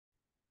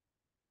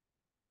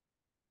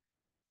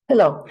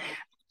Hello,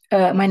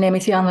 my name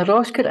is Jana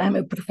Rosker. I'm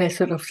a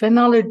professor of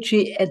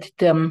sinology at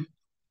the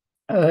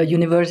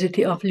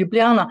University of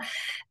Ljubljana,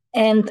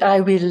 and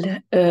I will,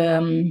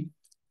 in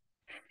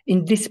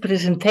this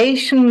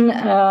presentation,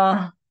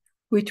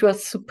 which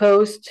was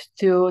supposed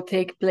to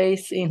take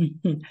place in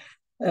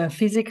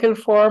physical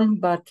form,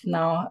 but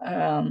now,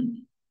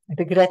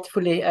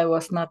 regretfully, I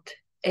was not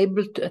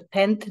able to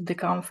attend the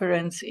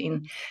conference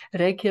in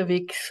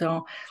Reykjavik,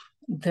 so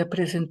the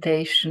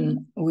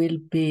presentation will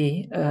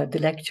be, the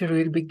lecture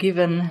will be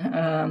given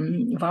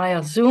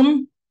via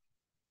Zoom.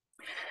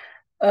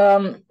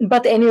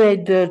 But anyway,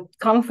 the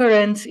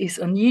conference is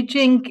on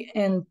jing,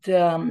 and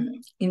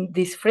in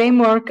this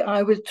framework,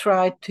 I will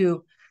try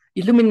to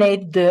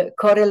illuminate the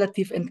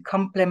correlative and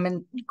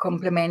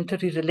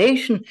complementary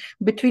relation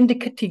between the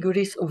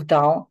categories of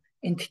Tao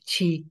and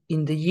Qi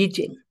in the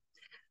jing.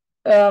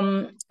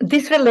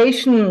 This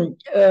relation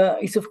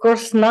is, of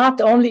course,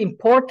 not only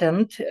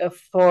important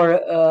for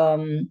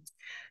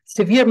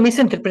severe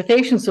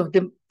misinterpretations of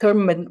the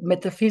term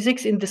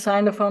metaphysics in the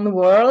Sinophone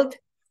world.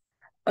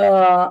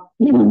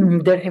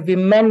 There have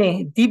been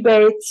many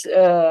debates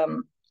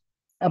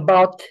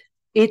about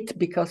it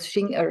because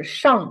Xing Er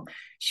Shang,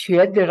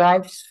 Xue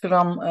derives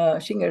from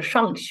Xing Er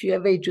Shang,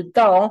 Xue Wei Zhu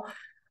Dao,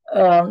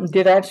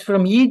 derives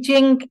from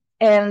jing,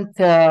 and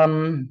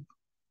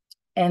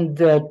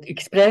the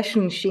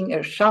expression Xing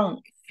Er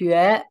Shang,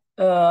 Xue,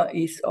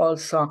 is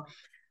also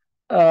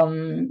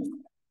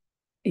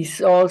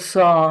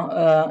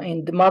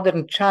in the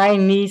modern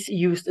Chinese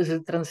used as a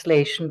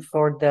translation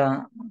for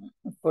the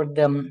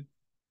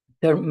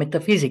term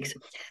metaphysics.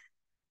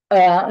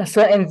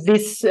 And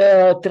this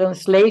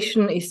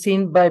translation is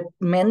seen by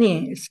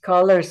many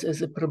scholars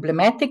as a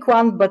problematic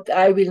one, but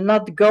I will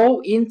not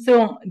go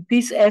into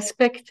this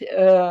aspect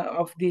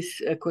of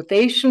this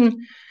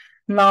quotation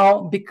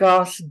now,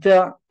 because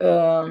the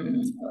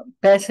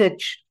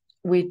passage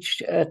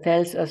which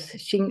tells us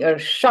Xing Er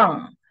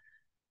Shang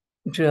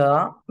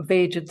zhe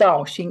wei zhi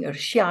dao, Xing Er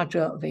xia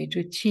zhe wei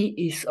zhi qi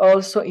is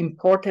also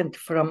important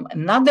from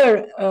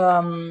another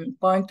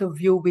point of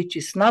view, which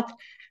is not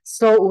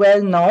so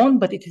well known,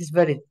 but it is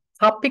very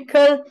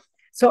topical.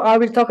 So I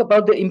will talk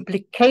about the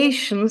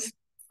implications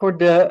for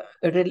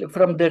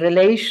from the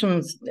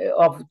relations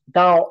of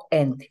Dao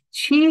and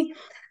Qi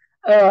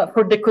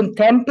for the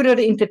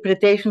contemporary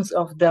interpretations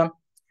of the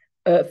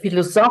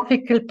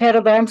philosophical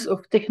paradigms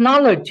of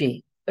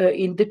technology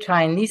in the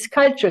Chinese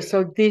culture.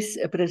 So this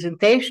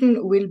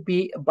presentation will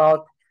be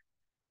about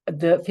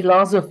the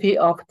philosophy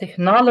of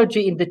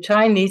technology in the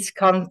Chinese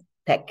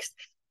context.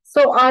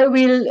 So I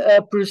will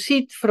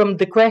proceed from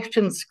the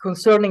questions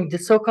concerning the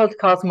so-called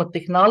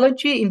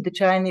cosmotechnology in the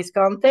Chinese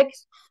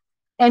context.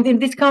 And in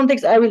this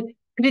context, I will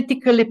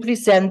critically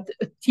present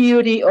a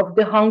theory of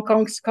the Hong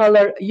Kong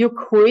scholar Yuk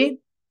Hui,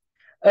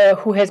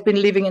 who has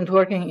been living and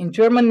working in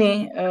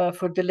Germany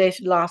for the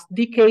last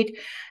decade,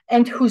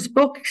 and whose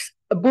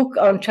a book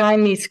on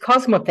Chinese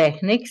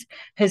cosmotechnics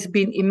has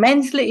been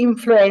immensely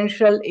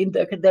influential in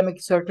the academic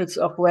circles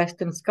of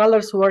Western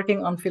scholars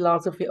working on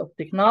philosophy of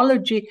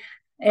technology.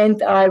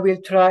 And I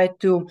will try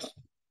to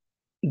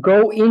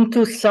go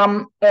into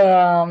some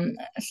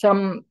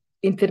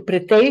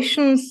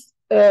interpretations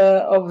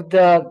of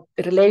the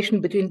relation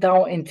between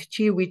Tao and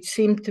Qi, which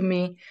seem to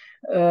me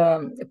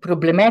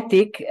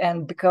problematic,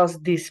 and because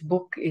this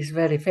book is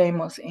very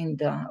famous in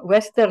the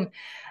Western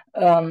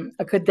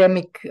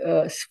academic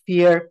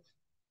sphere,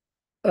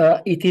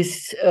 it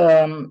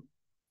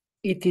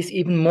is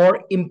even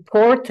more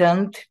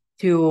important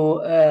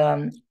to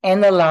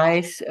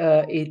analyze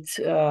its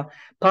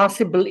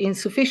possible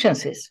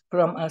insufficiencies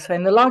from a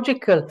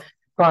sinological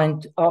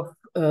point of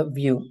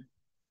view.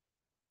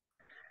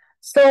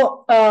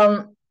 So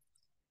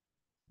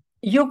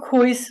Yuk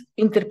Hui's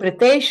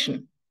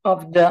interpretation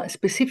of the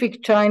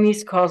specific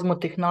Chinese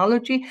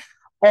cosmotechnology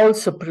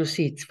also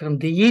proceeds from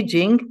the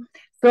jing.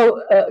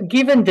 So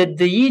given that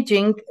the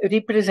jing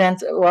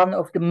represents one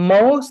of the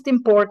most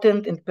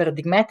important and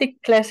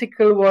paradigmatic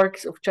classical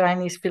works of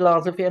Chinese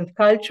philosophy and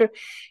culture,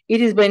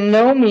 it is by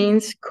no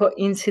means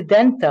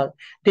coincidental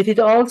that it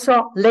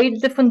also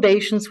laid the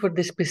foundations for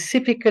the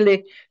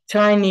specifically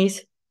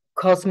Chinese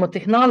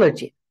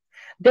cosmotechnology.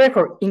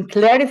 Therefore, in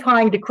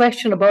clarifying the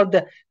question about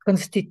the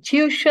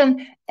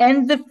constitution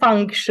and the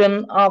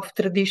function of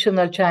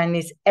traditional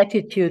Chinese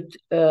attitude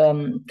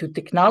to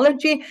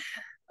technology,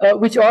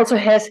 which also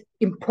has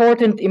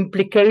important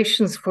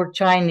implications for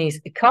Chinese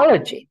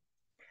ecology,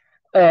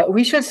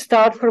 we shall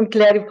start from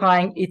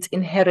clarifying its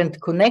inherent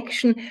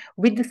connection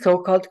with the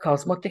so-called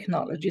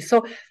cosmotechnology.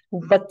 So,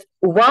 but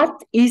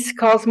what is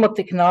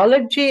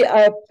cosmotechnology?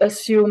 I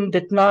assume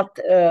that not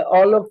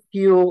all of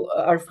you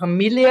are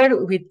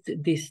familiar with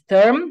this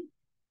term.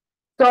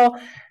 So,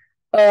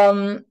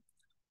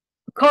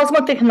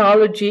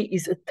 cosmotechnology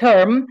is a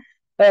term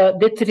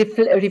that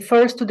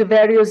refers to the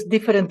various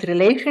different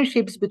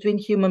relationships between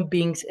human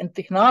beings and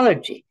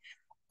technology,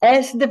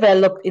 as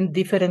developed in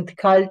different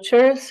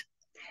cultures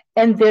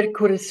and their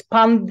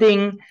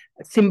corresponding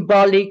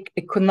symbolic,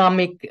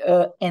 economic,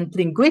 and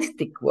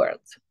linguistic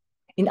worlds.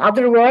 In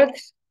other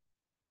words,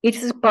 It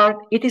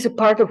is a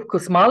part of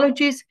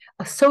cosmologies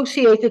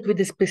associated with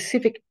the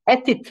specific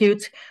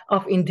attitudes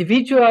of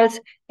individuals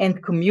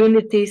and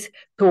communities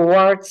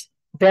towards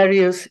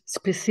various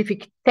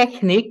specific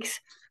techniques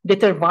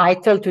that are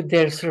vital to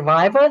their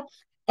survival,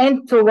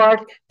 and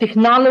toward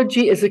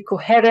technology as a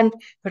coherent,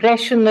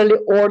 rationally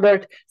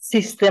ordered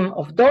system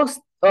of those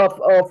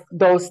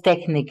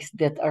techniques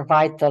that are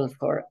vital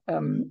for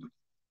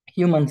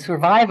human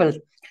survival.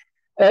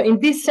 In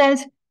this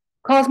sense,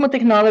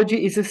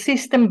 cosmotechnology is a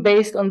system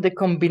based on the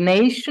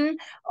combination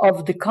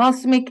of the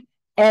cosmic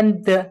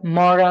and the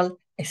moral,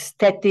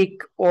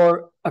 aesthetic,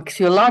 or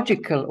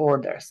axiological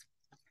orders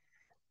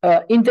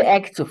in the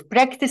acts of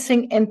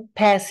practicing and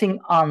passing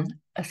on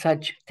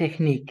such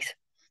techniques.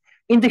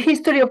 In the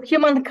history of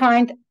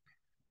humankind,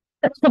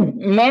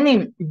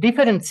 many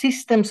different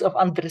systems of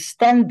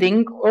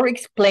understanding or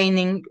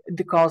explaining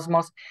the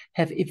cosmos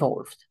have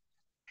evolved,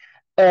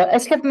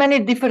 as have many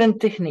different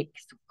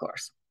techniques, of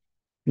course.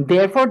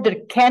 Therefore,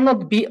 there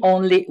cannot be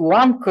only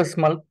one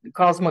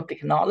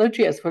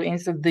cosmotechnology, as for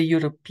instance, the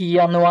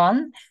European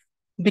one,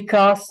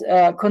 because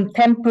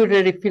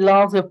contemporary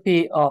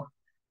philosophy of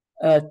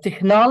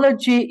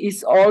technology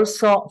is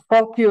also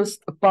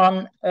focused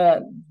upon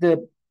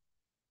the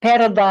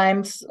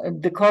paradigms,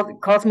 the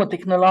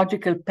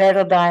cosmotechnological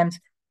paradigms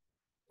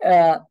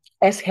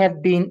as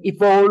have been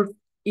evolved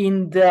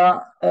in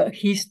the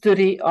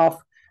history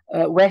of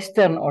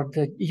Western or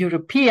the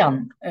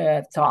European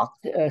thought,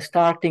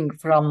 starting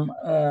from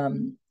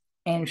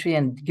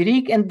ancient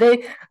Greek, and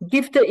they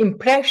give the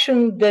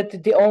impression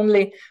that the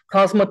only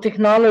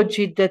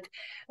cosmotechnology that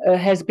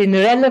has been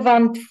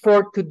relevant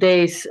for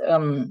today's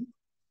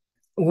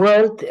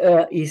world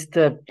is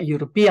the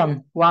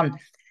European one.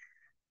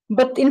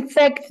 But in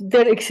fact,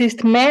 there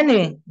exist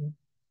many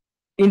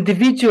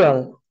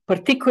individual,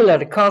 particular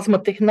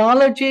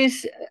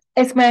cosmotechnologies,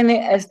 as many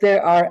as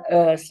there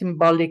are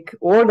symbolic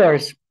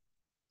orders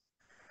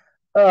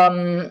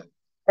of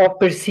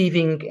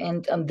perceiving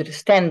and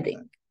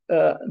understanding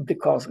the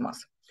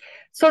cosmos.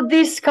 So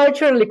this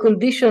culturally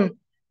conditioned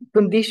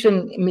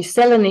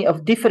miscellany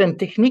of different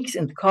techniques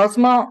and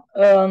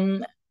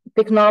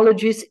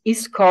cosmotechnologies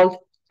is called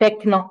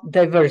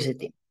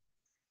techno-diversity.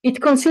 It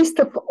consists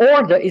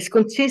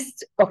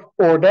of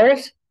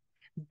orders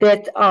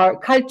that are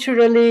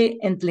culturally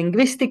and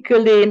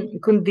linguistically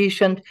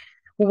conditioned,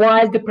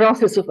 while the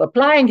process of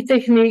applying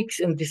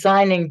techniques and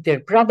designing their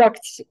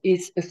products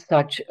is as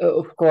such,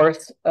 of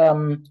course,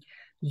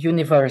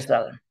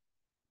 universal.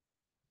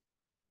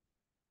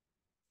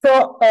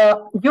 So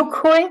Yuk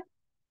Hui,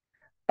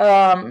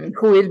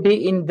 who will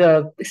be in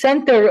the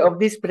center of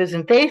this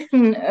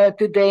presentation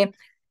today,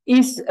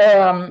 is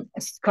a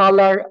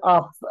scholar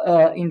of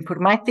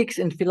informatics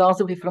and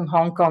philosophy from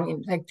Hong Kong.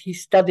 In fact, he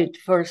studied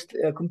first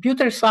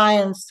computer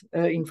science,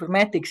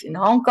 informatics in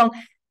Hong Kong,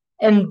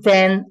 and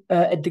then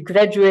at the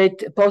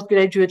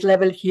postgraduate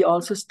level, he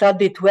also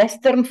studied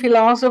Western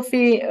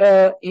philosophy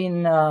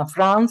in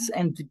France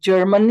and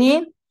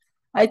Germany,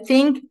 I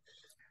think.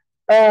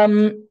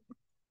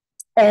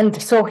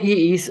 And so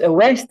he is a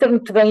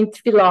Western-trained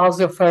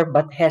philosopher,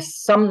 but has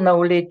some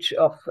knowledge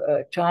of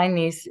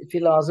Chinese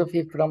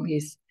philosophy from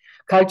his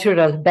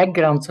cultural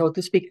background, so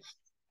to speak.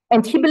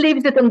 And he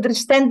believes that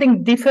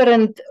understanding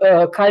different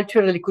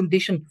culturally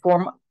conditioned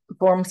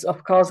forms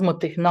of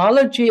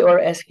cosmotechnology, or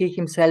as he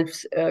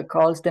himself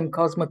calls them,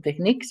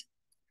 cosmotechnics,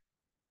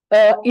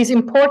 is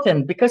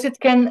important because it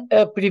can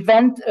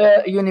prevent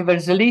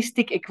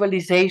universalistic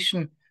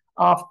equalization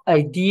of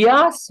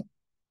ideas.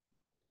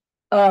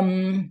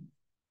 And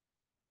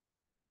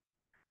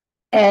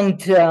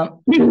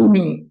so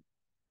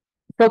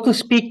to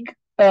speak,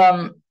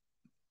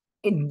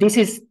 this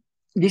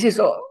is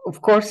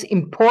of course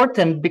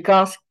important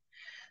because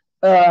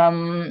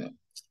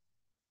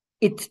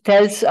it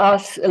tells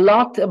us a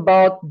lot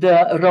about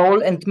the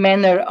role and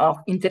manner of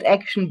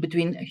interaction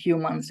between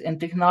humans and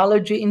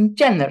technology in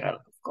general,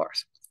 of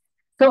course.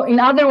 So in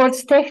other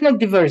words,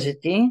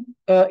 techno-diversity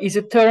is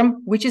a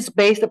term which is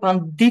based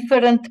upon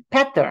different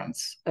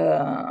patterns,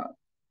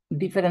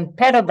 different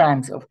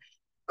paradigms of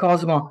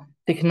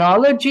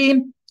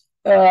cosmotechnology,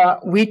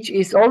 which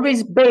is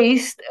always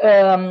based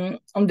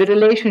on the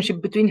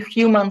relationship between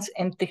humans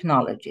and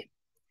technology.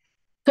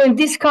 So in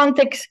this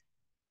context,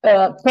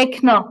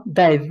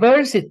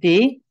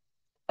 techno-diversity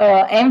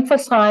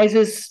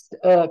emphasizes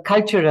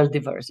cultural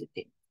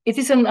diversity. It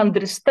is an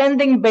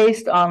understanding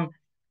based on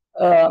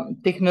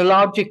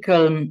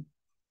technological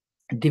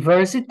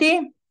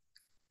diversity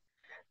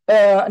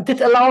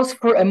that allows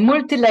for a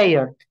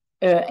multi-layered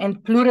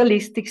and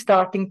pluralistic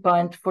starting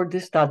point for the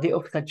study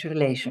of such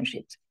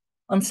relationships.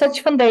 On such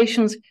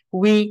foundations,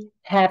 we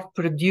have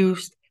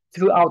produced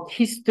throughout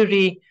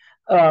history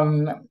a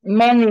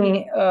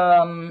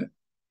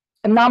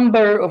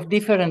number of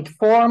different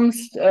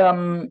forms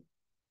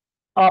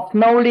of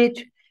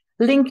knowledge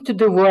linked to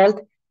the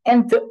world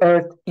and the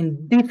earth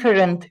in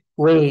different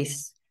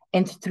ways,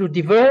 and through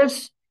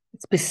diverse,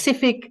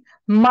 specific,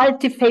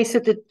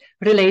 multifaceted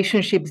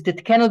relationships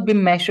that cannot be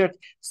measured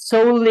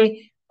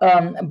solely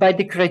by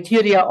the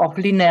criteria of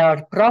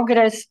linear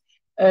progress,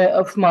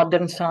 of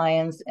modern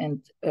science and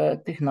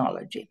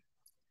technology.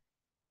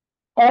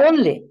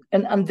 Only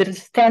an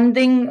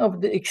understanding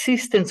of the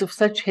existence of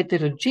such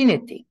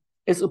heterogeneity,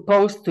 as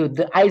opposed to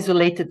the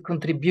isolated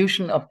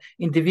contribution of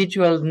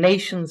individual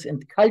nations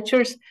and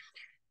cultures,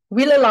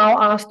 will allow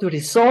us to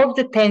resolve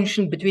the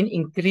tension between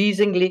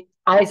increasingly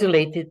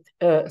isolated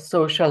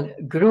social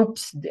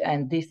groups.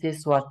 And this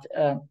is what,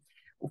 of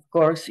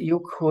course,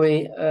 Yuk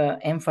Hui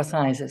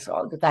emphasizes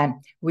all the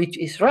time, which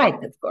is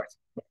right, of course.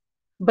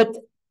 But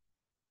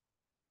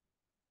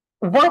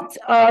what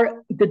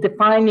are the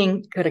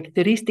defining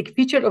characteristic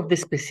feature of the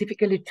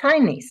specifically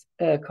Chinese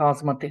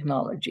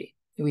cosmotechnology,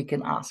 we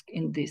can ask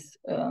in this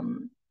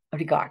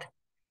regard?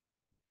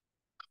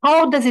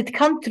 How does it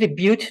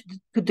contribute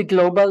to the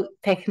global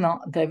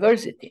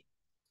techno-diversity?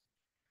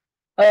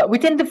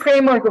 Within the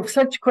framework of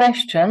such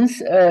questions,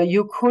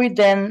 Yuk Hui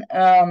then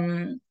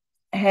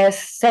has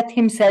set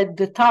himself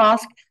the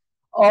task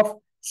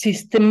of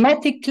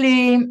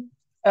systematically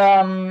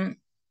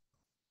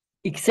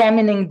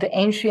examining the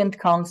ancient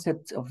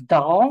concepts of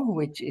Tao,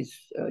 which is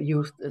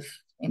used as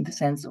in the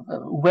sense of a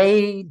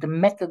way, the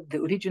method, the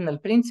original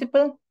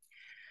principle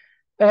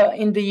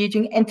in the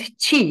Yijing, and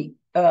Qi,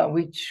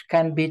 which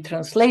can be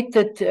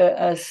translated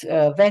as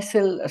a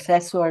vessel,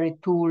 accessory,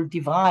 tool,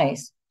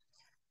 device.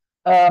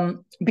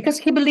 Because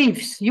he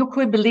believes, Yuk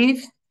Hui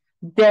believes,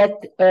 that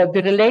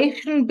the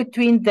relation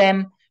between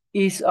them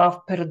is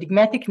of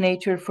paradigmatic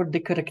nature for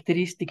the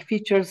characteristic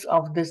features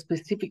of the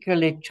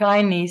specifically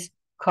Chinese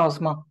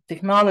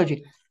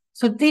cosmotechnology.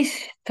 So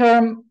this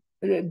term,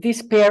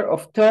 this pair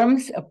of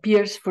terms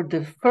appears for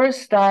the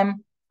first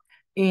time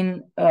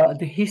in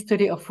the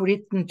history of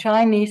written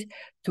Chinese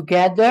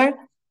together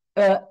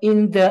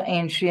in the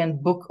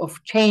ancient Book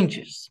of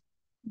Changes,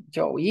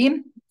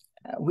 Zhouyi,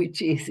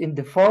 which is in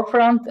the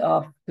forefront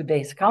of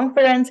today's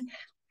conference.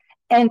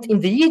 And in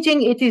the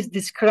Yijing, it is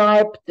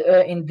described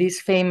in this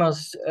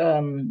famous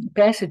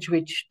passage,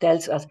 which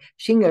tells us,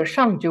 形而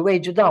上者谓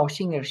之道，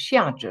形而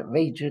下者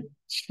谓之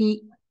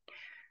期.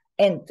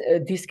 And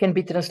this can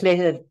be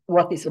translated,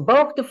 what is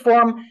above the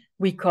form,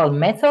 we call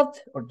method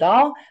or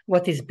Dao.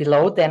 What is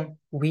below them,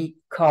 we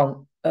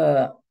call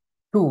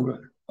tool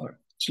or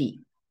qi.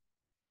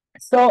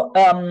 So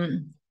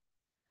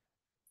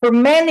for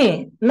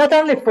many, not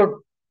only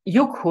for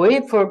Yuk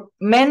Hui, for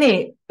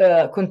many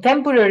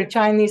contemporary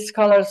Chinese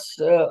scholars,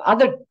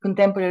 other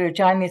contemporary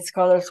Chinese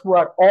scholars who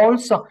are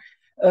also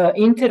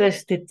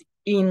interested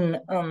in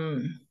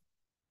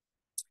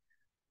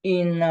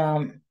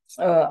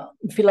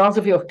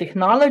philosophy of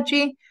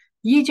technology,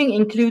 Yijing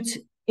includes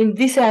in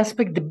this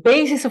aspect the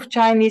basis of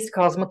Chinese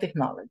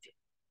cosmotechnology.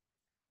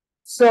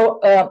 So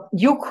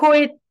Yuk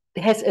Hui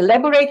has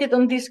elaborated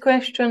on this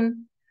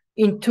question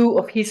in two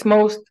of his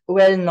most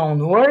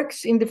well-known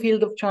works in the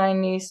field of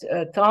Chinese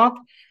thought.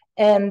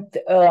 And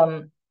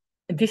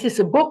this is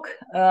a book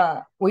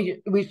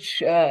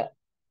which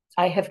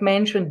I have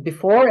mentioned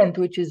before and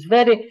which is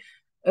very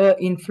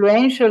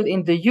influential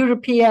in the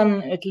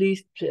European, at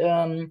least,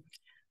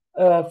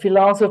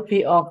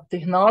 philosophy of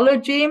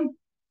technology.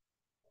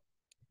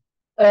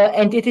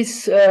 And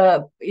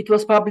it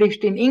was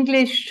published in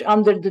English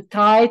under the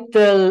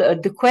title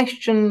The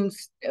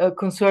Questions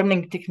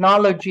Concerning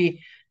Technology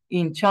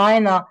in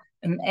China,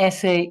 an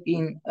essay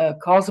in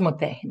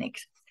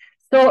cosmotechnics.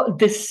 So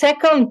the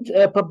second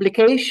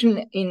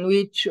publication in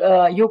which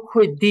Yuk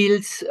Hui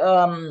deals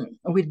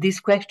with this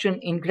question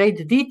in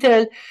great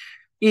detail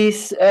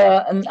is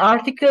an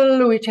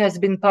article which has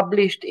been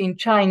published in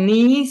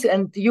Chinese,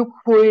 and Yuk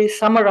Hui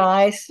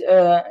summarizes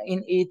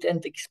in it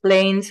and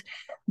explains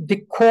the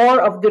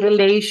core of the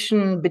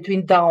relation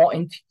between Dao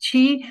and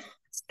Qi,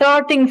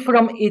 starting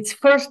from its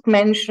first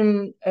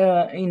mention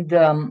in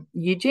the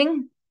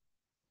Yijing,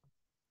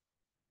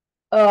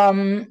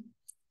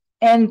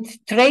 and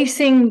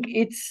tracing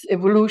its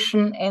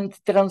evolution and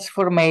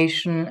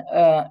transformation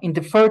in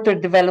the further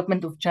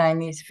development of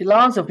Chinese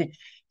philosophy.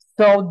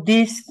 So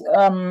this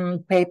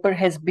paper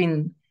has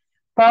been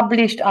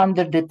published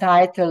under the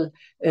title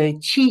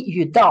qi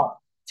与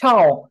道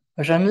照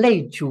人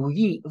类主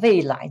义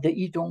未来的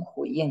一种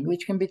回应,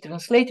 which can be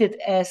translated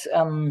as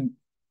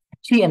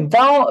Qi and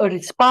Dao, a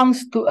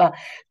response to a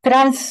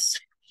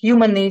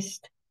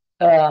transhumanist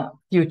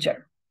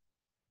future.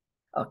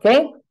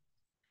 Okay,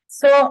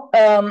 so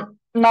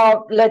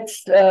now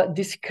let's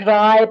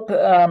describe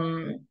a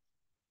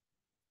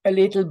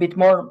little bit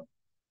more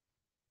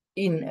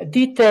in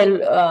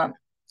detail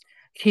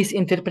his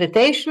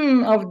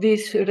interpretation of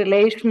this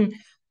relation.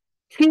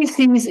 He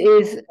sees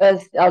is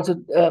as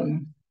also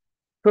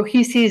so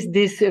he sees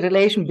this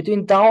relation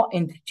between Dao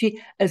and Qi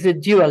as a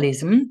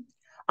dualism,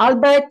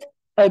 albeit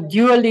a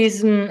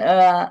dualism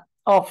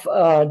of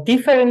a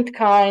different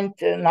kind,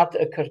 not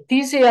a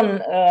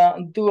Cartesian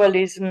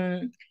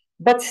dualism,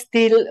 but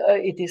still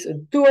it is a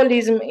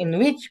dualism in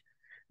which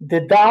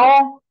the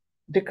Dao,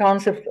 the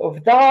concept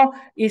of Dao,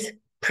 is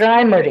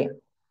primary.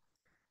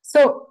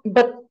 So,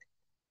 but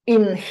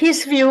in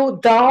his view,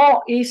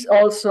 Dao is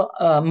also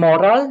a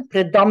moral,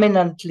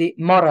 predominantly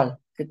moral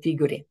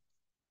category.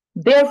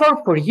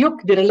 Therefore, for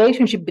Yuk, the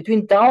relationship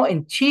between Dao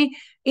and Qi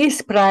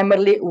is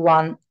primarily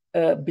one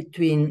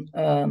between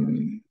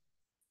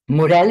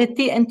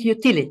morality and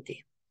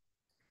utility.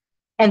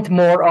 And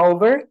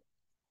moreover,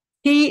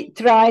 he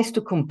tries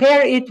to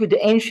compare it with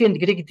the ancient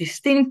Greek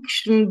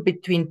distinction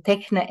between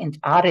technê and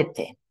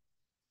arête.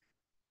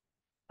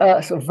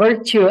 So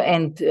virtue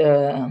and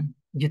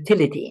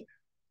utility,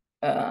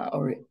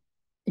 or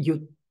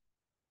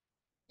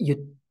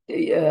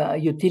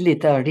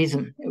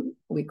utilitarianism,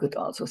 we could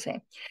also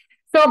say.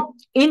 So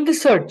in the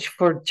search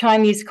for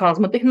Chinese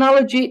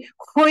cosmotechnology,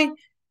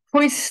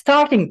 Hui's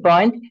starting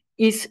point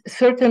is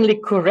certainly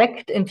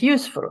correct and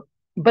useful,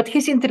 but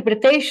his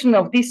interpretation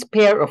of this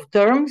pair of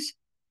terms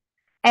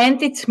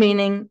and its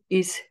meaning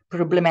is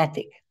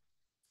problematic.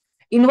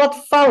 In what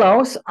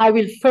follows, I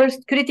will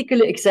first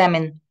critically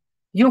examine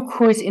Yuk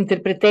Hui's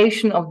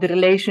interpretation of the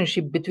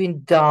relationship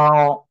between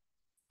Dao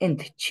and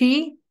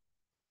Qi,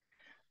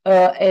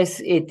 as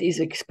it is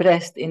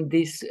expressed in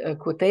this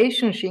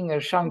quotation, Xing er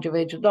shang zhe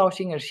wei zhe Dao,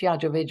 Xing er xia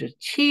zhe wei zhe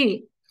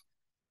Qi.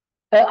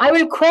 I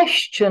will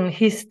question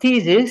his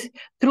thesis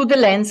through the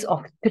lens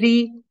of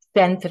three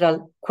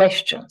central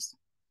questions.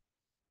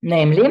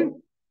 Namely,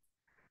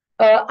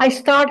 I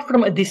start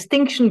from a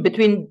distinction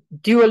between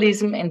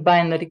dualism and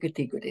binary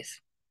categories.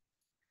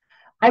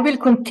 I will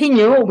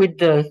continue with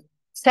the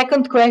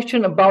second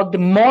question about the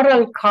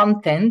moral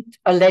content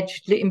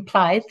allegedly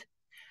implied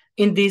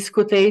in this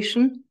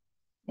quotation,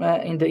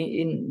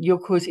 in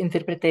Yuk Hui's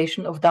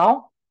interpretation of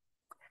Dao,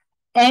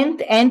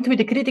 and end with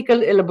a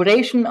critical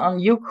elaboration on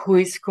Yuk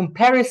Hui's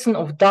comparison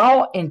of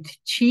Dao and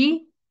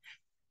Qi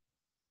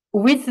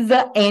with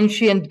the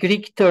ancient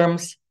Greek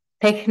terms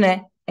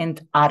technê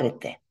and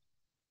arête.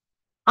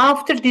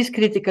 After this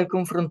critical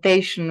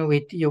confrontation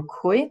with Yuk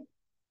Hui,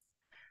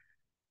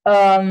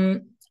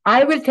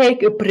 I will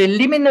take a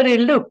preliminary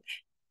look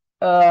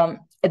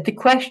at the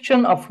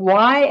question of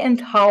why and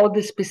how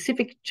the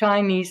specific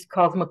Chinese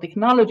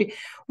cosmotechnology,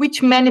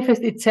 which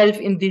manifests itself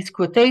in this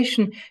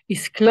quotation,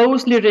 is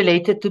closely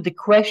related to the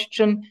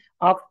question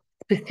of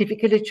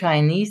specifically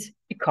Chinese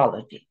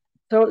ecology.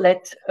 So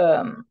let's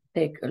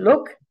take a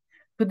look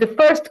to the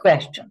first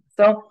question.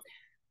 So,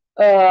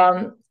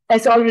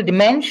 as already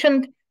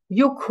mentioned,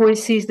 Yuk Hui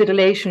sees the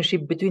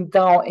relationship between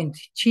Dao and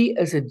Qi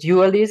as a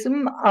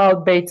dualism,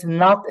 albeit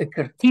not a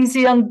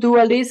Cartesian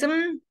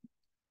dualism,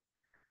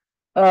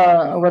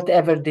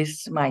 whatever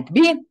this might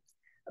be.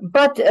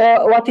 But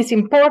what is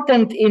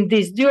important in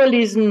this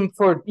dualism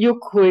for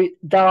Yuk Hui,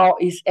 Dao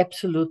is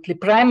absolutely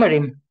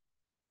primary,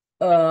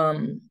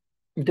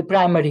 the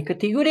primary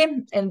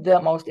category and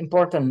the most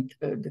important,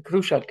 the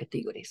crucial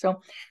category.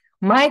 So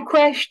my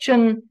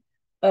question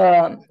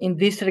in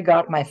this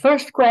regard, my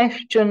first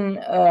question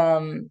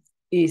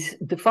is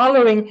the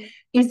following: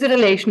 is the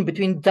relation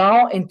between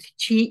Dao and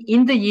Qi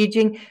in the I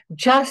Ching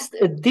just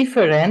a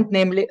different,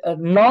 namely a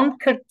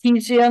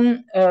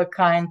non-Cartesian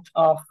kind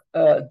of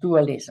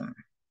dualism?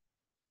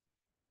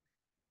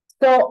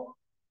 So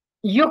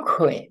Yuk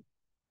Hui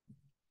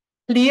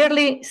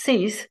clearly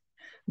sees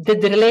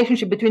that the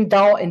relationship between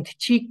Dao and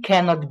Qi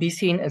cannot be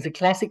seen as a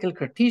classical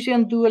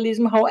Cartesian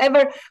dualism.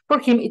 However, for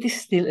him it is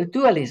still a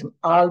dualism,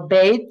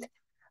 albeit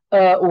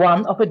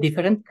one of a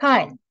different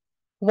kind.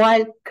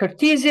 While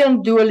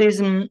Cartesian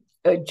dualism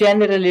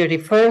generally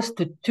refers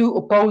to two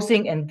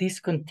opposing and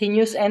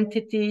discontinuous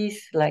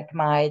entities like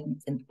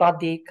mind and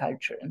body,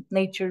 culture and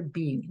nature,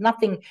 being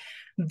nothing,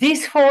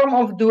 this form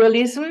of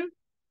dualism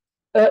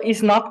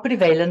is not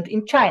prevalent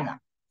in China.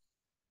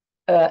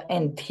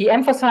 And he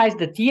emphasized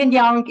that yin and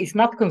yang is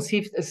not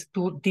conceived as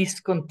two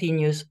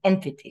discontinuous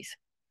entities.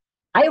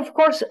 I, of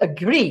course,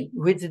 agree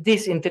with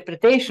this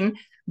interpretation,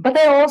 but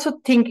I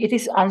also think it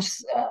is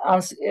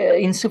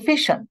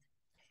insufficient.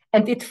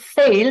 And it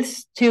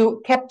fails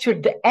to capture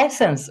the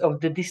essence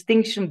of the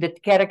distinction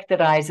that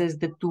characterizes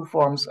the two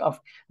forms of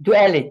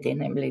duality,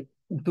 namely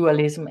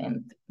dualism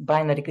and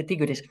binary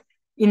categories.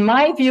 In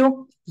my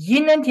view,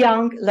 yin and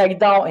yang, like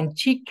Dao and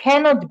Qi,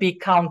 cannot be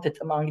counted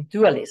among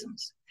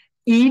dualisms,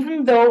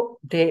 even though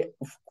they,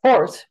 of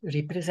course,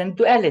 represent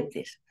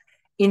dualities.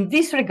 In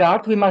this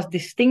regard, we must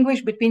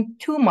distinguish between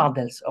two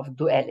models of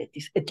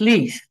dualities, at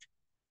least,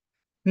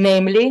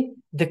 namely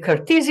the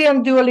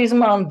Cartesian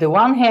dualism on the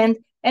one hand,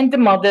 and the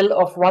model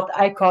of what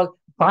I call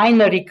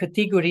binary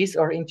categories,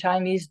 or in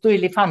Chinese,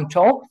 duili fan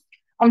chou,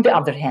 on the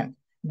other hand.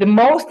 The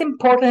most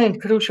important and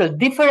crucial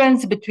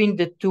difference between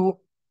the two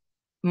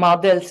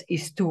models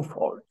is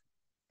twofold.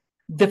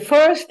 The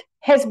first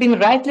has been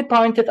rightly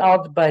pointed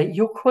out by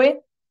Yuk Hui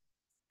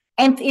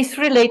and is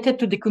related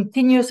to the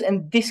continuous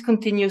and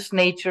discontinuous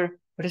nature,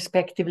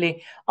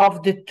 respectively,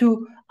 of the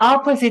two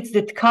opposites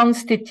that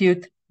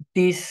constitute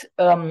these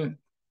two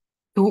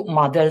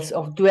models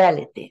of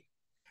duality.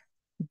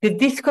 The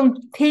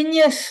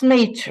discontinuous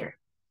nature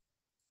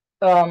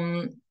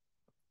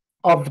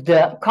of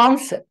the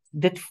concept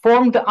that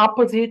form the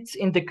opposites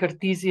in the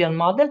Cartesian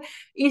model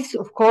is,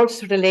 of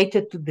course,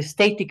 related to the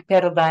static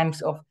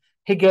paradigms of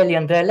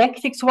Hegelian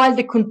dialectics, while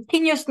the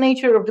continuous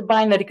nature of the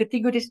binary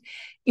categories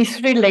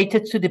is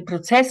related to the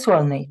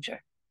processual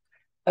nature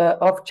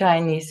of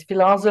Chinese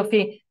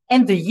philosophy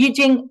and the I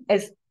Ching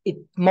as its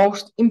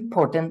most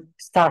important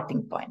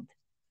starting point.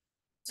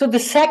 So the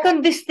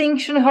second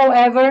distinction,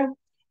 however,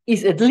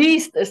 is at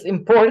least as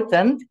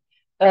important,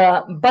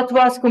 but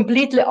was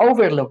completely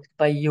overlooked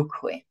by Yuk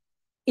Hui.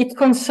 It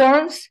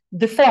concerns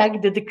the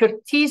fact that the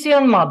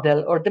Cartesian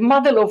model, or the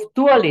model of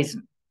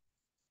dualism,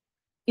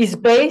 is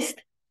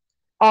based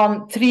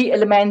on three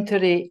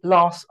elementary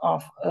laws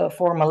of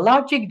formal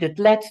logic that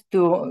leads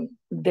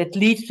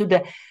to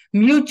the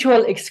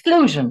mutual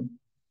exclusion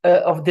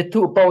of the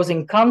two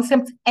opposing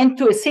concepts, and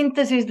to a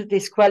synthesis that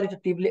is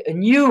qualitatively a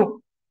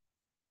new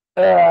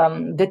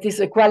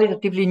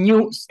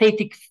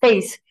static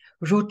phase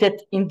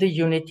rooted in the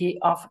unity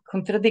of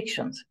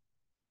contradictions.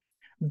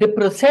 The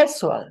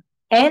processual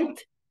and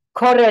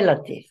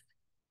correlative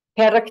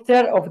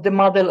character of the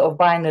model of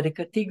binary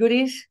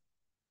categories,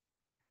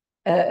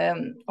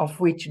 of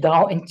which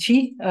Dao and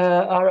Qi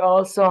are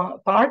also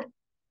part,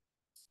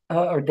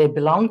 or they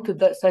belong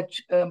to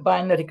such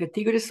binary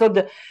categories. So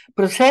the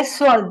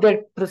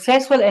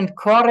processual and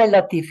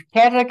correlative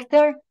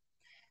character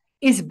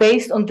is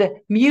based on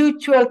the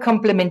mutual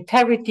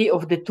complementarity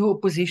of the two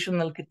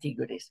oppositional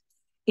categories.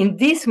 In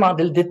this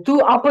model, the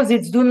two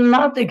opposites do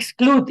not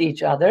exclude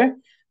each other,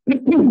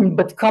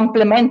 but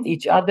complement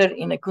each other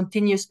in a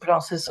continuous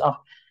process of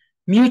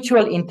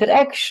mutual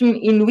interaction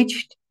in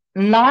which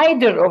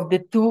neither of the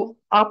two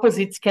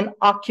opposites can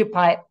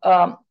occupy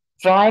a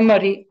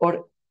primary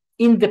or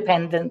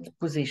independent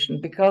position,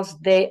 because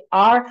they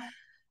are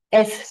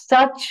as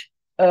such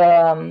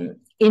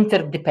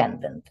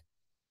interdependent.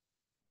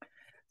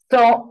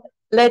 So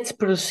let's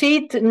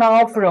proceed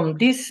now from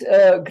this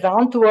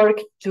groundwork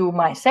to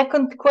my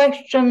second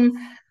question.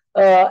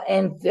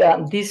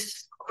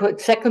 This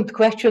second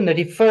question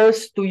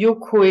refers to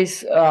Yuk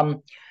Hui's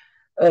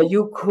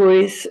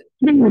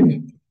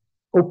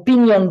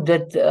opinion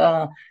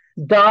that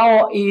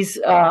Dao is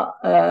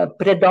a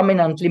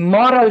predominantly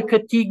moral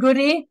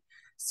category.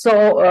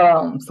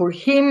 So for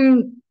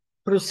him,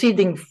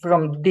 proceeding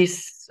from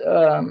this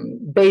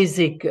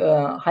basic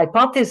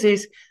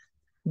hypothesis,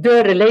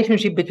 the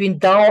relationship between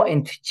Dao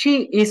and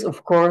Qi is,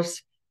 of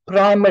course,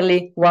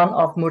 primarily one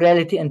of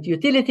morality and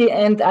utility.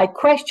 And I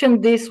question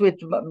this with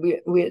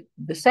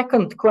the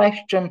second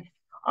question,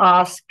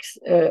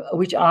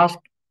 which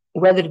asks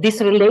whether this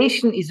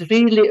relation is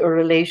really a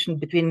relation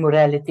between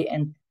morality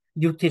and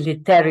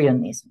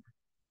utilitarianism.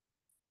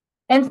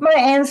 And my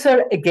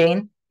answer,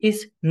 again,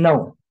 is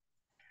no.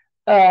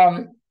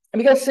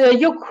 Because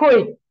Yuk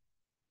Hui,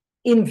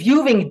 in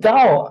viewing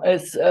Dao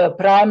as a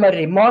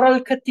primary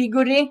moral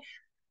category,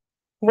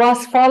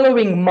 was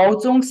following Mo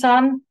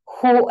Zhongshan,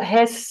 who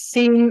has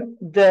seen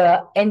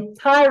the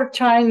entire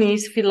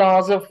Chinese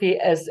philosophy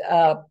as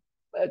a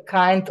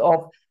kind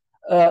of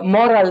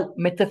moral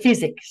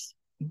metaphysics.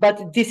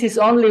 But this is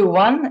only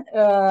one,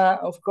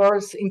 of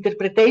course,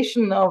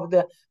 interpretation of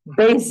the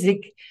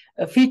basic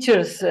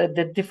features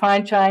that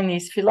define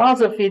Chinese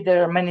philosophy.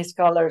 There are many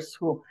scholars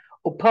who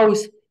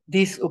oppose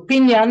this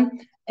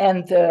opinion,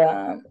 and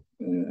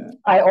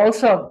I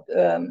also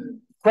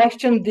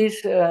question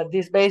this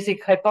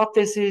basic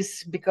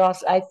hypothesis,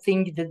 because I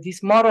think that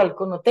these moral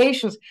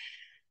connotations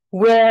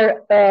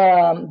were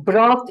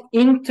brought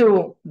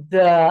into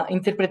the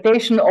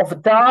interpretation of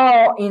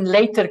Dao in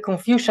later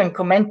Confucian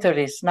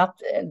commentaries.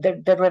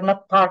 They were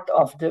not part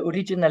of the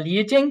original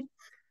Yijing,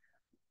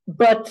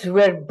 but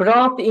were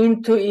brought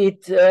into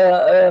it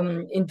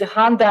in the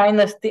Han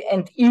Dynasty,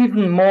 and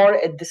even more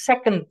at the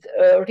second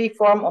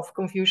reform of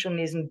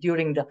Confucianism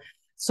during the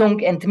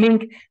Song and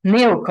Ming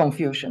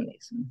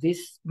Neo-Confucianism.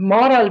 This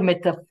moral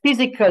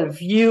metaphysical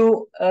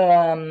view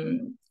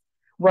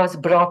was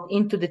brought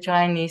into the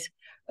Chinese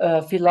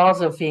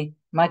philosophy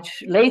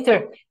much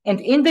later.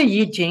 And in the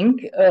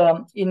Yijing,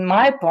 in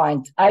my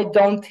point, I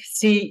don't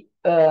see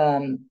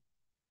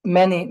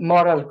many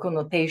moral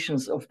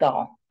connotations of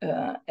Dao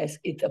as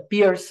it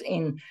appears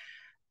in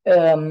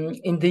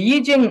the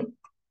Yijing.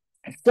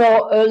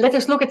 So let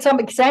us look at some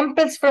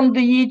examples from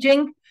the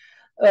Yijing.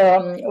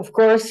 Of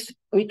course,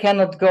 we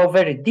cannot go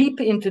very deep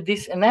into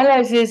this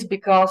analysis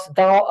because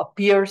Dao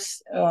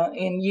appears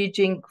in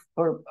Yijing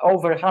for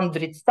over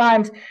 100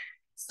 times.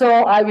 So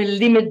I will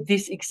limit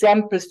these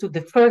examples to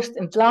the first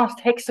and last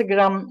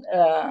hexagram,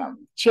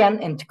 Qian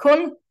and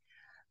Kun,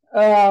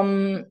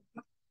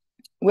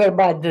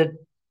 whereby the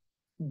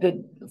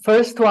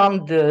first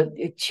one, the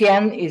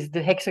Qian, is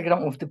the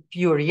hexagram of the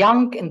pure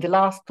Yang, and the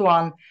last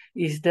one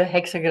is the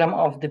hexagram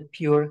of the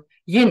pure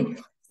Yin.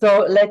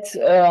 So let's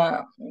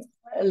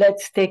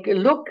take a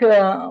look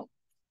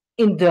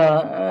in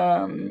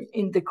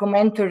the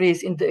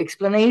commentaries, in the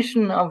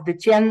explanation of the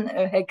Qian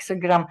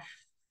hexagram.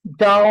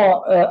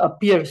 Dao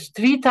appears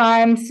 3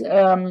 times.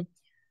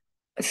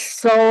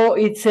 So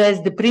it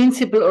says the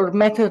principle or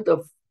method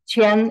of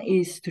Qian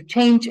is to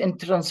change and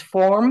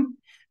transform,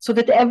 so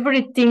that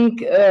everything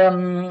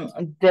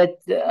that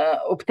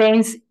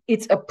obtains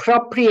its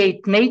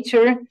appropriate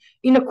nature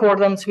in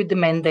accordance with the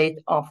mandate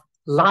of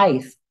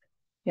life.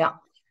 Yeah.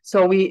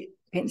 So we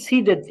can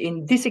see that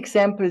in this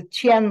example,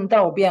 Qian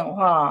Dao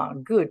Bianhua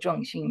Ge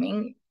Zheng Xing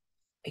Ming,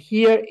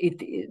 here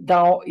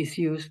Dao is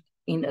used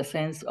in a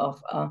sense of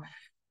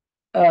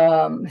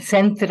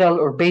central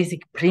or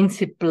basic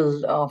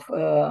principle of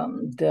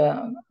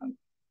the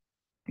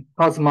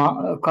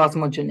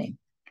cosmogony.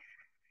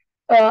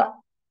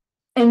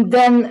 And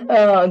then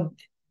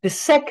the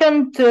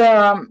second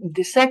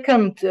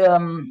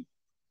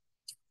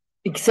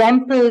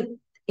example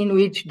in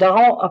which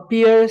Dao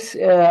appears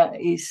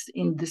is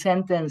in the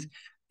sentence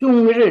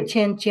终日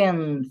谦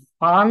谦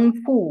反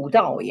复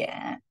道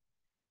也,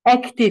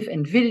 active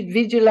and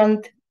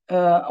vigilant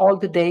all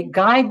the day,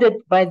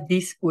 guided by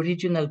this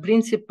original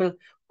principle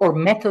or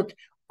method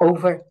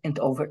over and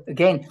over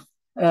again.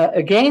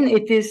 Again,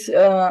 it is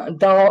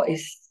Dao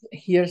is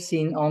here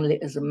seen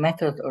only as a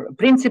method or a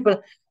principle,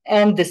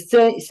 and the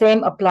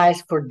same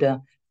applies for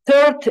the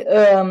third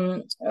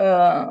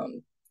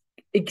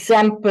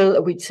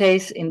example, which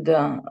says in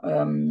the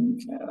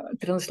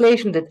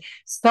translation that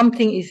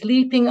something is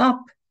leaping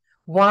up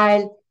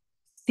while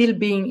still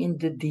being in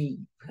the deep.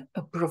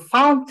 A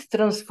profound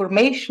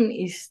transformation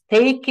is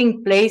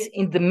taking place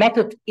in the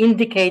method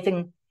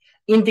indicated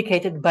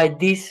by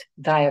this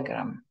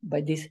diagram,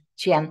 by this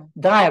Qian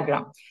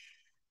diagram.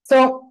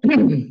 So,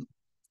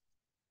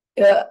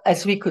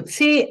 as we could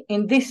see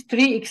in these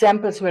three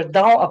examples where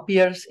Dao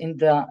appears in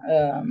the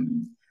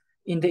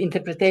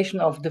interpretation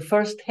of the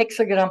first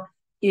hexagram,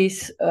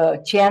 is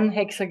Qian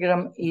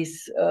hexagram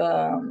is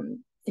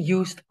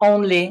used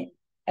only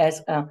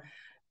as a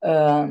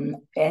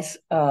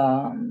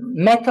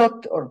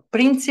method or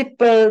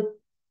principle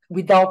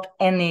without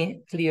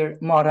any clear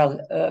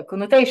moral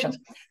connotations.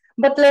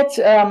 But let's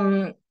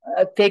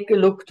take a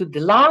look to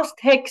the last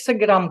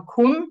hexagram,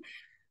 Kun,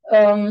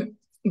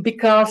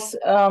 because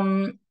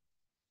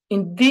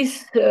in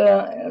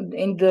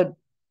the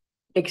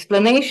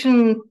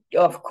explanation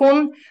of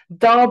Kun,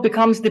 Dao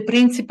becomes the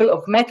principle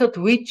of method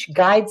which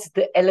guides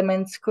the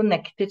elements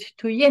connected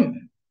to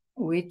Yin,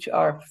 which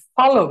are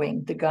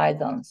following the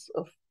guidance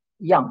of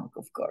Yang,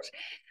 of course.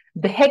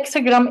 The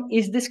hexagram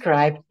is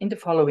described in the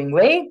following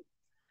way.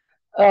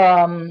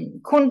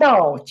 Kun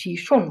Dao qi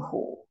shun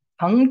hu,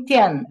 peng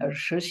dian er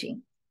shi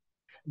xing.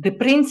 The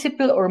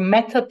principle or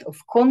method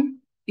of Kun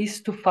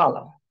is to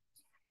follow.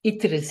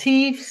 It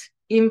receives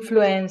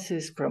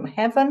influences from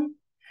heaven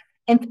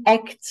and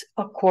acts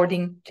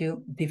according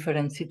to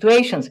different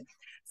situations.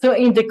 So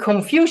in the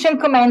Confucian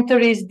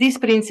commentaries, this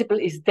principle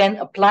is then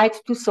applied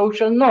to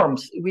social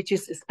norms, which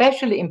is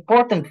especially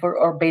important for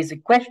our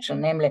basic question,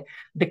 namely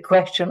the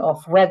question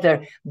of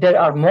whether there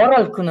are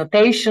moral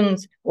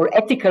connotations or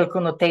ethical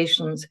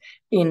connotations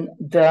in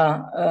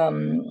the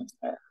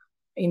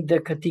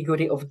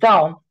category of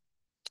Dao.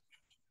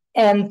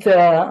 And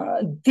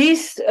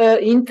this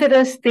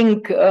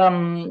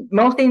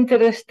most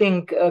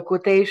interesting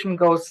quotation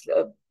goes,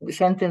 the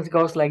sentence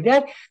goes like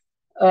that.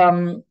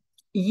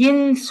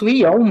 因虽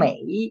有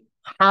美，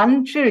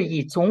含志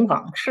以总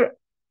往事，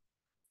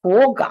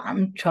佛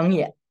感成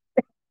也。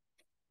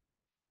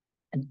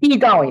地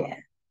道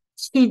也，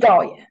气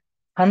道也，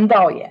恒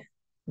道也。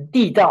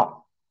地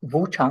道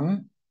无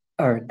成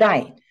而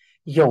待，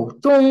有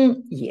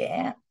终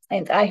也。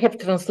And I have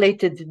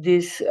translated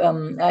this.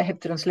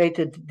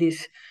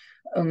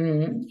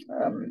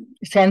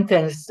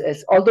 Sentence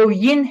as, although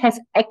Yin has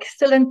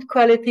excellent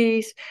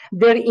qualities,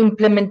 their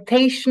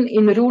implementation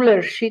in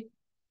rulership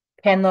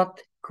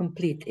cannot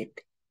complete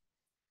it.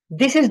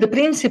 This is the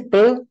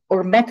principle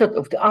or method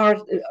of the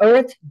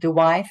earth, the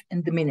wife,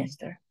 and the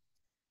minister.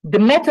 The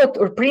method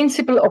or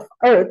principle of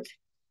earth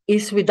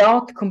is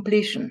without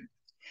completion,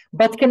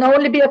 but can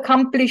only be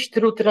accomplished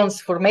through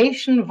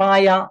transformation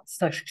via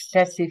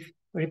successive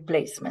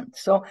replacement.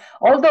 So,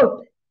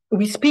 although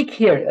we speak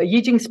here,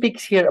 Yi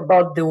speaks here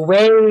about the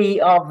way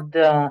of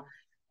the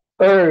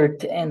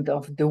earth and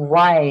of the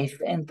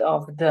wife and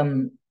of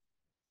the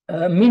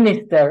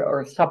minister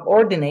or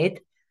subordinate,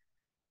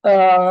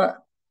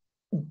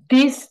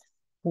 these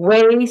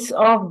ways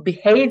of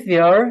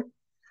behavior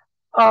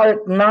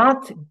are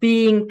not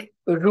being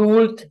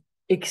ruled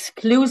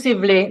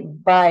exclusively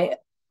by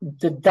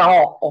the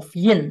Dao of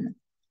Yin,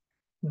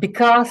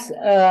 because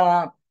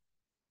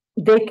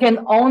they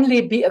can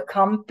only be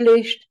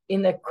accomplished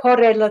in a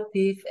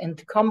correlative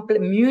and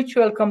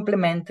mutual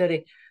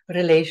complementary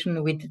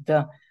relation with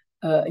the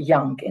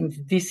Yang. And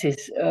this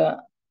is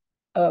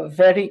a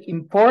very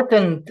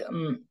important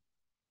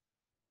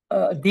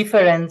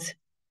difference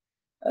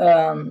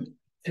to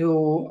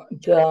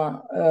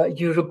the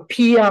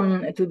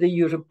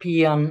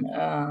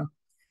European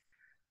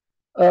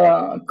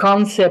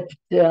concept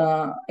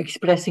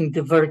expressing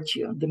the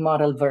virtue, the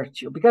moral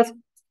virtue. Because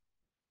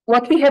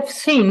what we have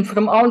seen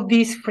from all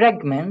these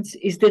fragments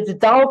is that the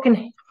Tao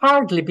can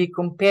hardly be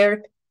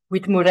compared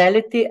with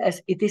morality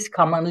as it is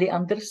commonly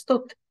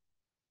understood.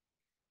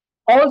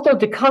 Although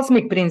the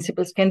cosmic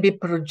principles can be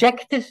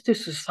projected to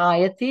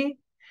society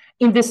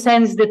in the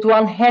sense that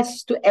one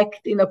has to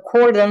act in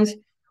accordance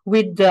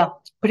with the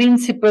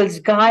principles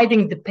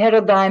guiding the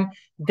paradigm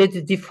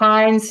that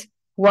defines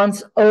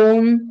one's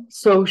own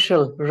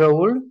social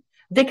role,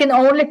 they can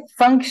only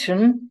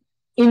function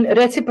in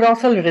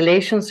reciprocal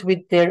relations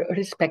with their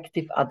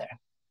respective other.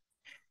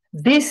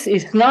 This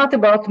is not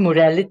about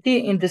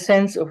morality in the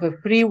sense of a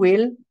free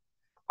will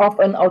of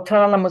an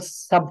autonomous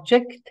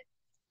subject,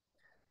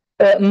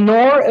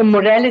 nor a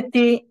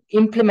morality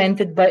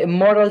implemented by a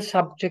moral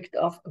subject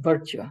of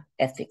virtue,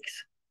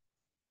 ethics.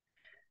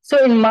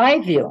 So in my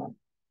view,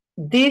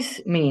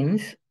 this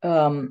means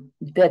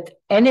that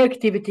any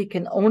activity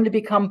can only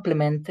be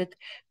complemented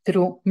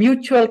through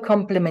mutual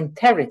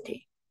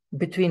complementarity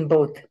between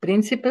both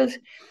principles,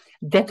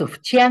 that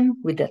of Qian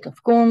with that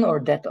of Kun, or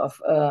that of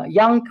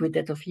Yang with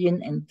that of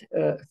Yin, and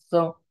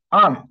so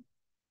on.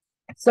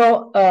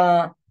 So,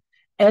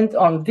 and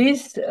on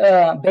this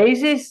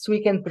basis,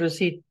 we can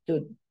proceed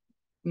to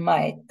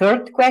my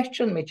third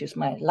question, which is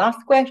my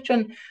last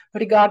question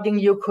regarding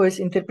Yuk Hui's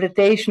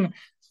interpretation,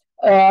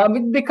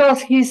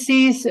 because he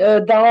sees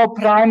Tao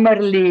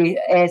primarily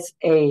as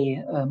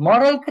a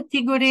moral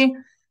category.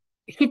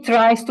 He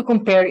tries to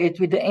compare it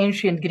with the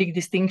ancient Greek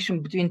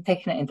distinction between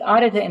technê and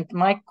arête, and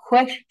my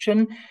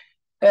question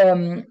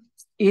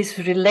is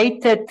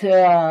related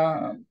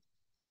to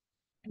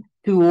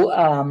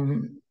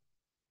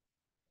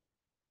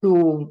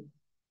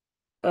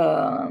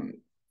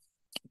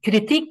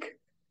critique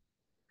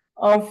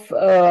of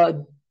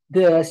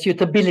the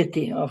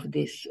suitability of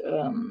this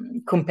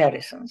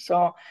comparison.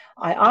 So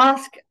I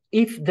ask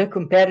if the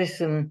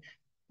comparison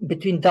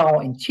between Tao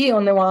and Qi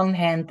on the one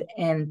hand,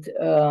 and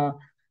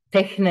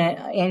technê,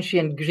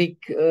 ancient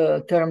Greek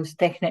terms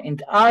technê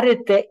and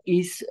arête,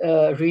 is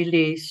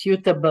really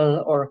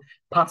suitable or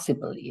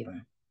possible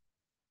even?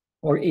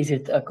 Or is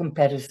it a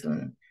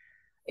comparison?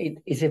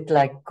 Is it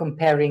like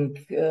comparing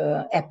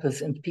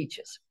apples and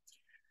peaches?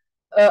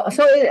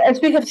 So as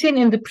we have seen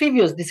in the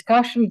previous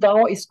discussion,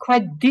 Tao is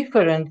quite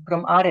different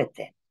from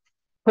arête,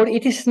 for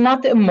it is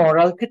not a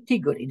moral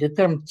category. The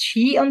term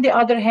Qi, on the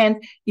other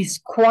hand,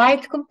 is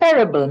quite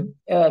comparable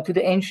to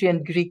the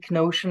ancient Greek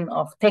notion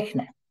of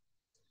technê,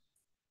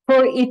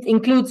 for it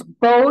includes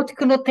both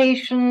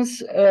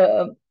connotations,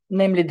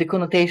 namely the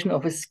connotation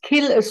of a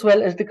skill as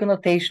well as the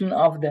connotation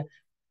of the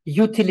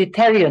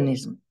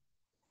utilitarianism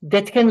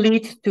that can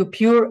lead to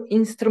pure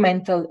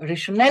instrumental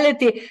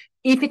rationality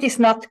if it is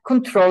not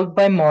controlled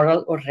by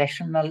moral or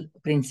rational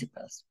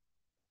principles.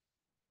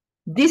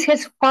 This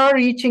has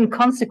far-reaching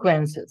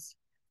consequences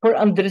for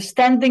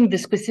understanding the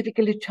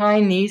specifically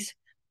Chinese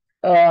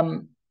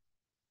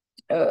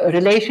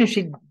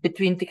relationship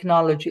between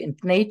technology and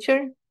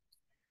nature,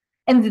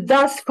 and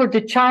thus for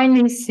the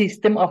Chinese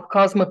system of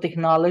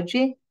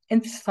cosmotechnology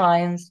and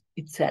science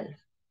itself.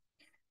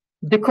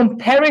 The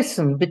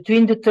comparison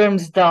between the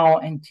terms Tao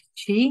and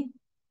Qi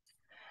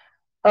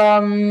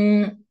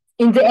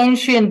in the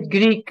ancient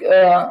Greek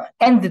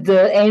and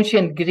the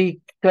ancient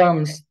Greek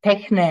terms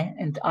technê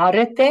and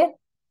arête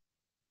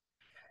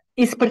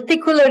is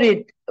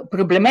particularly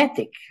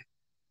problematic.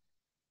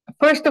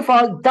 First of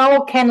all, Tao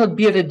cannot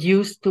be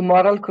reduced to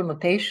moral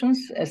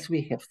connotations, as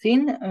we have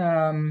seen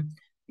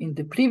in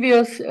the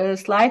previous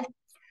slide.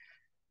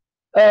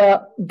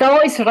 Tao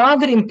is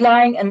rather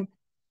implying an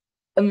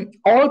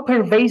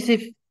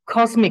all-pervasive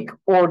cosmic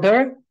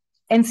order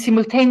and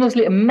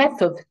simultaneously a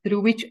method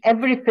through which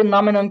every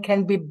phenomenon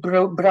can be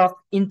brought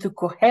into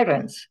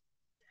coherence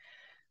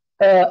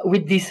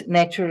with this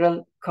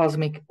natural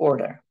cosmic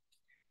order.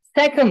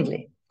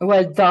 Secondly,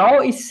 while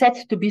Tao is said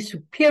to be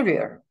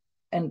superior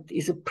and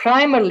is a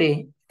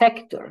primarily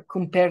factor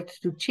compared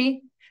to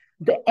Qi,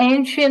 the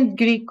ancient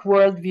Greek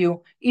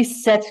worldview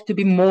is said to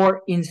be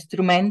more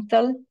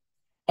instrumental,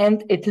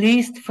 and at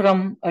least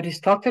from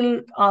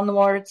Aristotle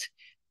onwards,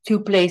 to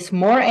place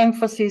more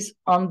emphasis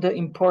on the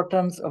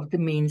importance of the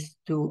means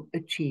to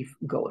achieve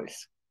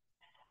goals.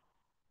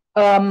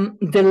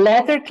 The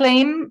latter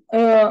claim,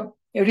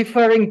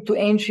 referring to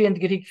ancient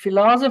Greek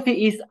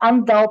philosophy, is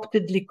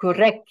undoubtedly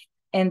correct,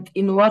 and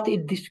in what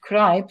it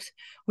describes,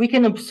 we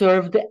can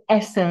observe the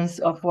essence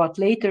of what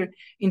later,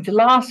 in the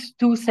last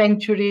 2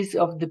 centuries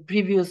of the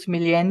previous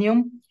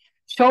millennium,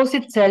 shows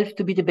itself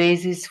to be the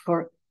basis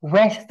for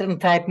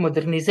Western-type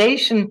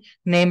modernization,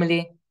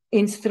 namely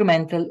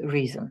instrumental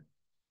reason.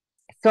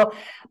 So,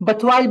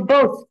 but while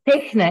both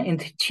technê and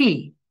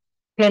Qi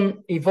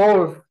can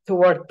evolve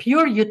toward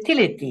pure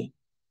utility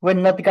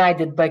when not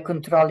guided by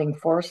controlling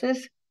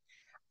forces,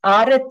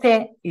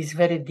 arête is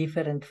very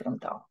different from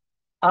Tao.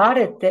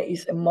 Arête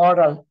is a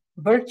moral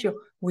virtue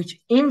which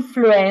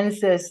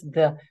influences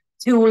the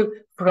tool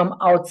from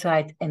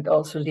outside and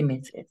also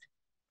limits it.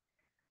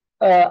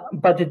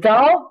 But the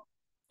Tao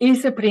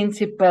is a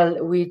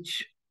principle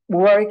which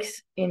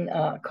works in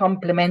a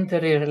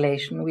complementary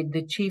relation with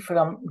the Qi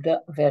from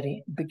the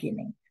very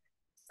beginning.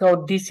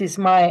 So this is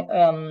my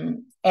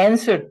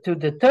answer to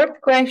the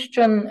third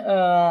question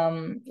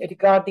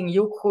regarding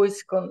Yuk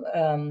Hui's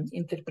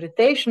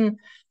interpretation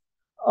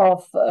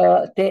of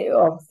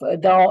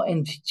Tao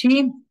and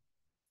Qi.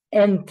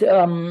 And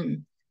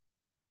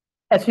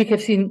as we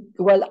have seen,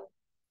 well,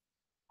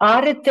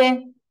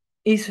 arête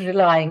is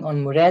relying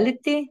on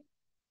morality,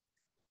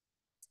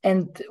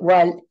 and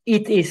while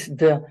it is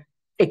the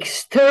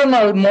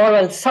external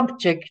moral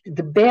subject,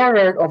 the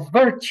bearer of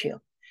virtue,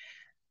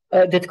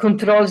 that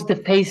controls the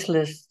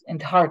faceless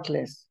and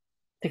heartless,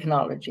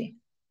 technology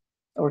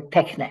or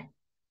technê.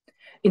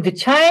 In the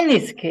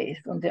Chinese case,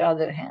 on the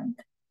other hand,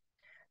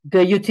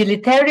 the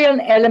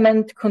utilitarian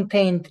element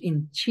contained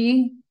in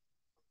qi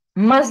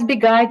must be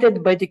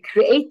guided by the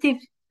creative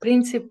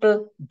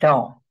principle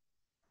Dao,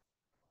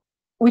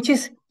 which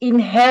is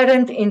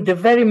inherent in the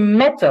very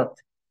method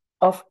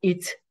of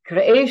its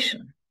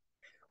creation,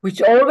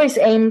 which always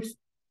aims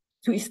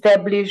to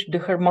establish the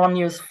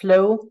harmonious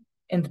flow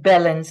and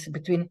balance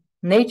between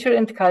nature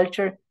and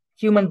culture,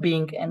 human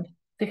being and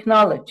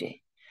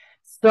technology.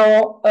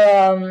 So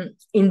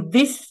in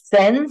this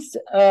sense,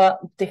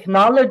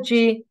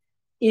 technology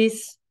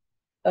is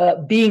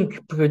being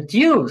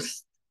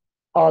produced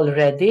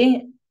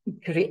already,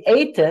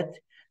 created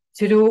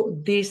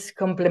through this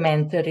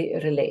complementary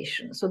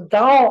relation. So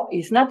Dao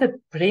is not a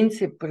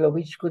principle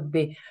which could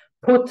be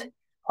put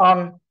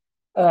on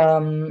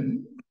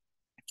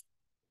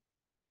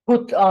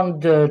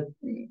the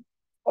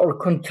or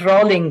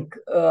controlling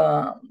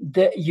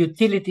the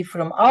utility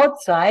from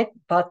outside,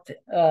 but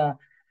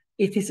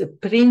it is a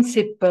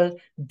principle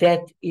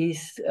that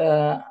is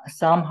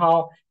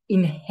somehow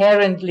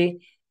inherently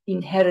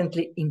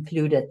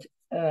included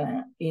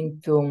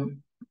into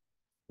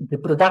the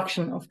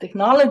production of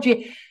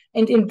technology.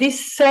 And in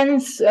this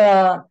sense,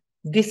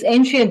 this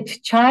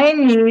ancient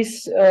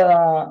Chinese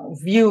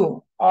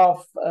view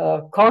of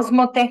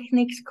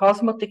cosmotechnics,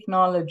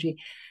 cosmotechnology,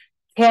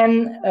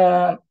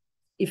 can,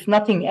 if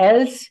nothing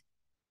else,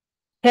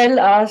 tell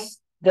us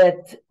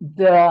that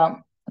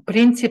the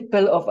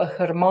principle of a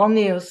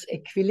harmonious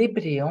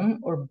equilibrium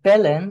or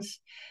balance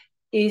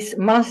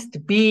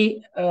must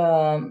be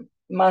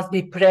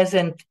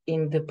present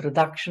in the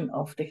production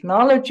of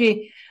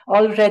technology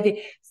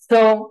already.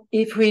 So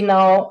if we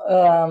now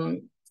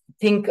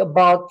think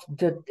about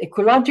the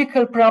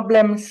ecological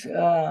problems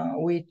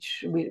with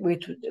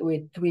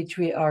which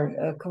we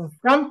are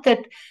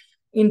confronted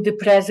in the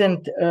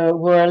present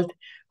world,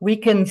 we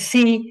can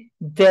see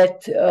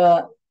that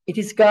it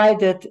is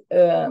guided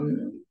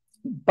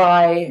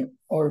by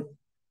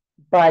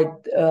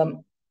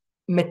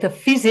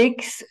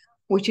metaphysics,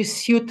 which is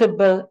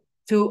suitable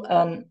to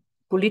a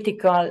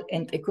political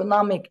and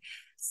economic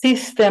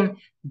system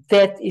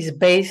that is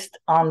based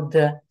on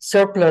the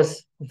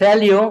surplus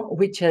value,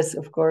 which has,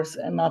 of course,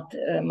 not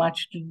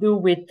much to do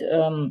with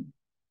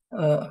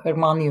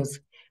harmonious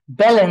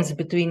balance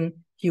between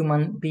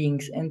human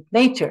beings and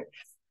nature.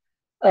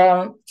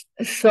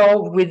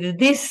 So with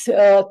this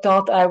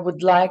thought, I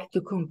would like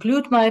to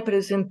conclude my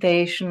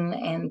presentation,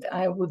 and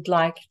I would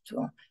like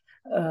to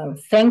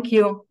thank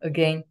you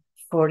again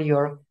for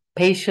your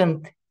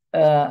patient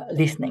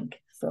listening.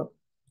 So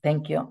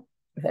thank you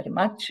very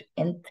much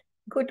and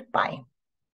goodbye.